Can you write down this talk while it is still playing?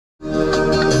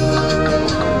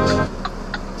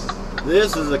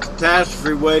This is a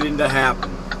catastrophe waiting to happen.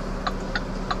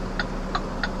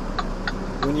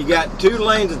 When you got two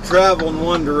lanes of travel in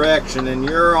one direction and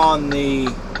you're on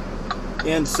the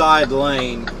inside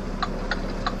lane,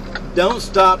 don't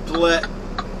stop to let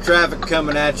traffic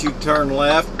coming at you turn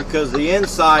left, because the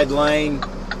inside lane,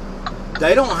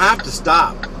 they don't have to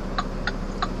stop.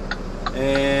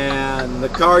 And the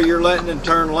car you're letting them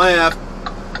turn left,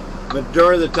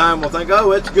 majority of the time will think,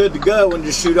 oh, it's good to go, and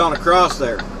just shoot on across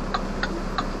there.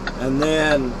 And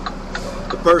then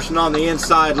the person on the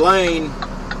inside lane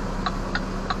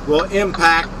will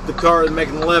impact the car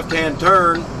making the left-hand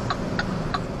turn,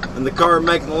 and the car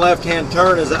making the left-hand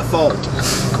turn is at fault.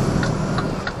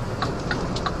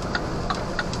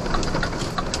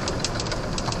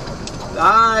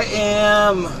 I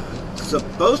am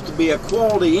supposed to be a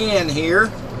Quality Inn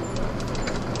here,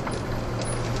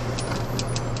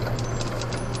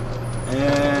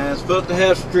 and it's supposed to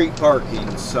have street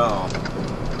parking, so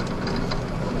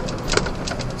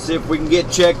see if we can get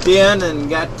checked in, and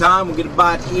got time, we'll get a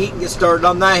bite to eat and get started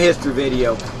on that history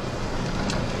video.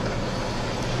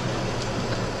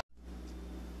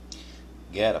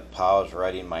 Gotta pause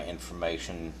writing my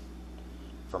information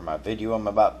for my video I'm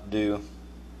about to do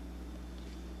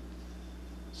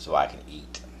so I can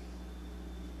eat.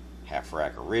 Half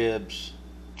rack of ribs,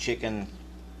 chicken,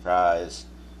 fries,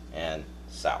 and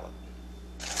salad.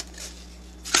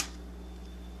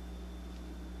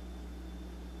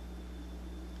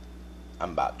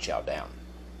 I'm about to chow down.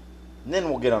 And then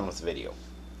we'll get on with the video.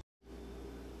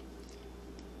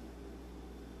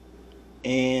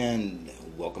 And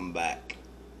welcome back,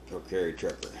 Pro-Carry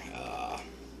Trucker.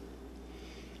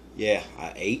 Yeah,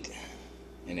 I ate,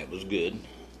 and it was good.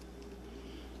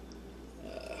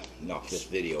 Knock this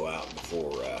video out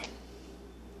before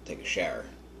take a shower.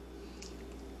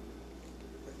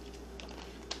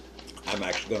 I'm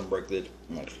actually going to break this.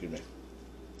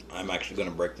 I'm actually going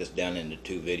to break this down into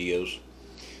two videos.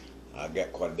 I've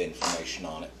got quite a bit of information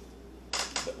on it.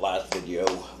 But last video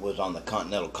was on the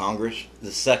Continental Congress,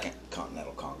 the Second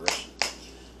Continental Congress,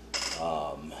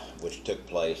 which took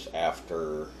place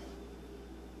after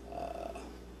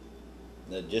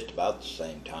just about the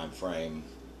same time frame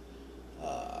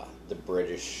the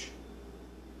British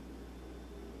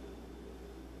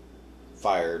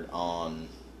fired on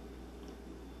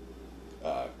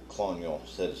colonial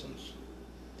citizens.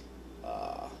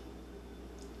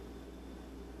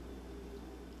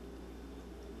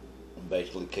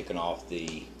 Basically kicking off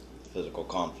the physical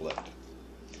conflict,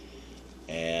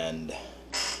 and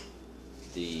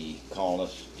the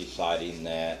colonists deciding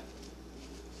that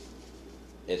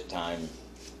it's time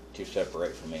to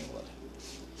separate from England.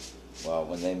 Well,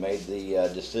 when they made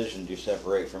the decision to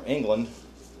separate from England,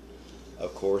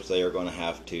 of course they are going to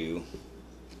have to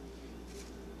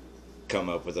come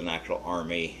up with an actual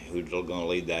army who's going to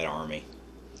lead that army.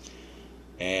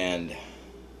 And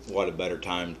what a better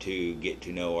time to get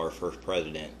to know our first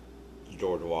president,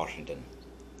 George Washington.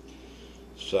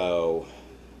 So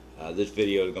this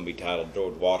video is going to be titled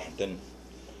George Washington.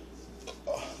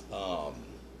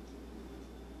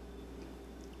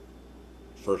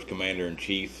 First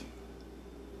Commander-in-Chief,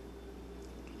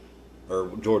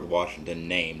 or George Washington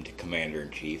named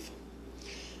Commander-in-Chief,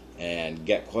 and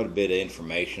got quite a bit of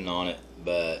information on it,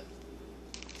 but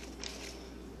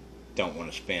don't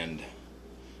want to spend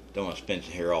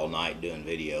here all night doing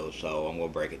videos, so I'm going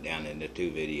to break it down into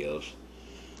two videos.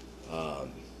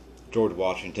 George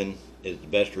Washington is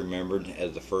best remembered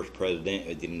as the first president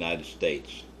of the United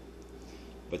States,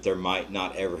 but there might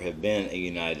not ever have been a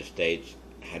United States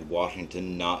had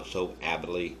Washington not so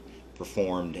ably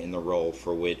performed in the role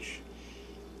for which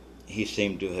he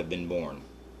seemed to have been born: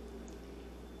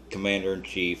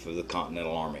 Commander-in-Chief of the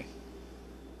Continental Army.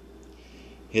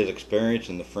 His experience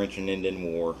in the French and Indian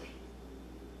War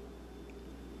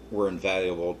were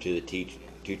invaluable to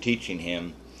teaching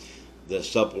him the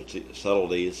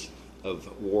subtleties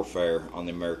of warfare on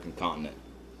the American continent.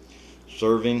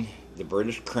 Serving the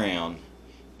British Crown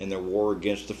in their war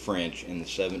against the French in the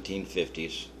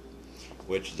 1750s,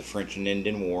 which is the French and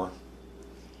Indian War,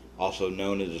 also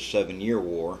known as the 7-Year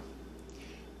War,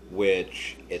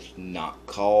 which it's not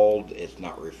called, it's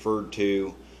not referred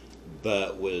to,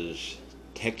 but was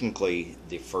technically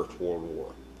the First World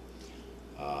War.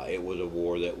 It was a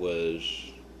war that was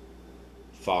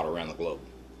fought around the globe.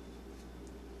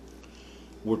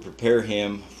 Would prepare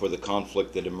him for the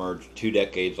conflict that emerged 2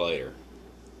 decades later.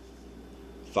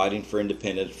 Fighting for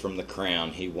independence from the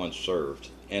crown he once served,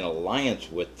 an alliance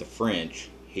with the French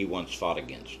he once fought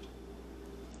against.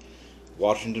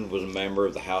 Washington was a member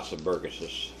of the House of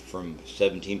Burgesses from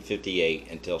 1758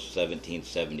 until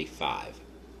 1775.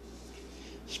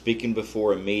 Speaking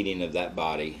before a meeting of that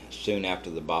body soon after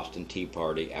the Boston Tea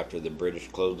Party, after the British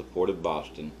closed the port of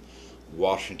Boston,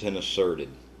 Washington asserted,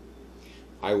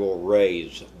 "I will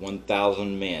raise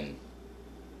 1,000 men."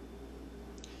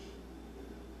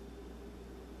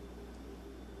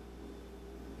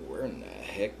 Where in the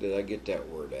heck did I get that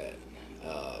word at?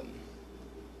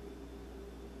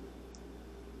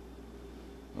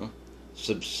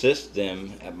 Subsist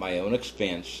them at my own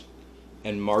expense,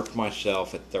 and march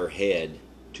myself at their head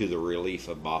to the relief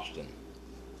of Boston.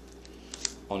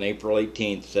 On April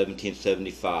 18th,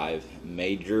 1775,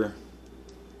 Major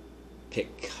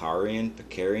Pitcairn,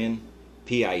 Pitcairn,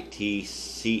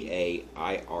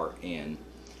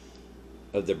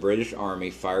 of the British Army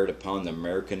fired upon the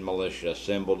American militia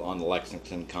assembled on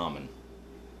Lexington Common.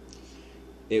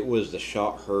 It was the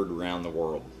shot heard round the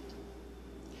world.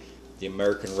 The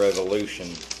American Revolution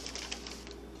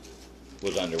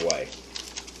was underway.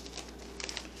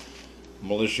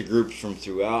 Militia groups from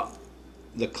throughout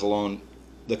the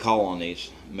colonies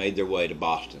made their way to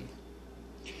Boston.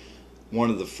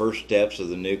 One of the first steps of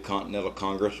the new Continental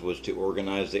Congress was to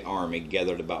organize the army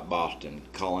gathered about Boston,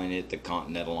 calling it the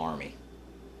Continental Army.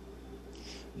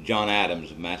 John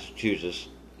Adams of Massachusetts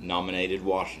nominated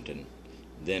Washington,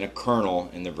 then a colonel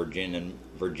in the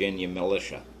Virginia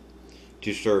militia,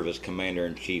 to serve as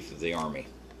commander-in-chief of the army.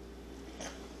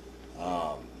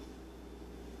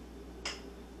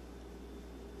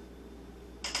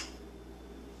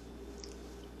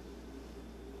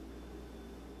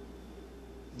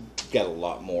 Got a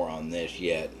lot more on this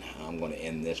yet. I'm going to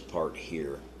end this part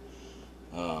here.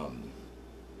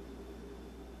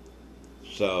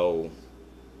 So,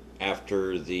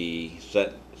 after the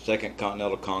Second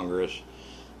Continental Congress,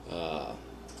 the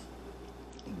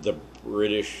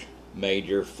British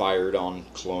major fired on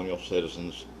colonial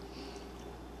citizens.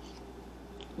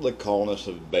 The colonists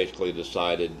have basically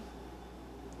decided,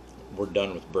 we're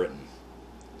done with Britain.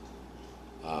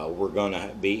 We're going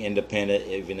to be independent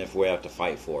even if we have to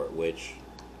fight for it, which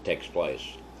takes place.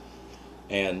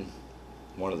 And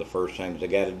one of the first things they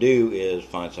got to do is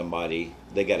find somebody.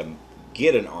 They got to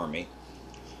get an army,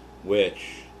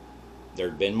 which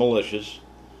there'd been militias,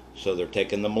 so they're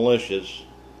taking the militias,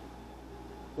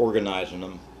 organizing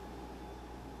them,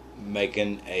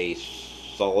 making a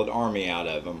solid army out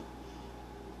of them.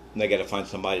 And they got to find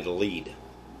somebody to lead,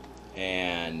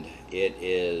 and it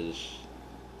is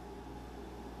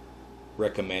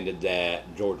recommended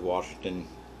that George Washington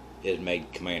is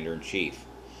made commander-in-chief,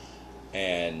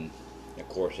 and of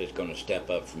course it's going to step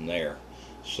up from there.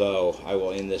 So I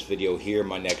will end this video here.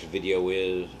 My next video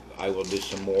is I will do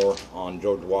some more on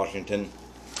George Washington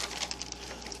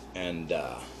and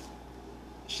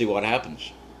see what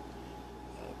happens.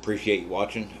 Appreciate you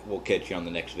watching. We'll catch you on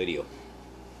the next video.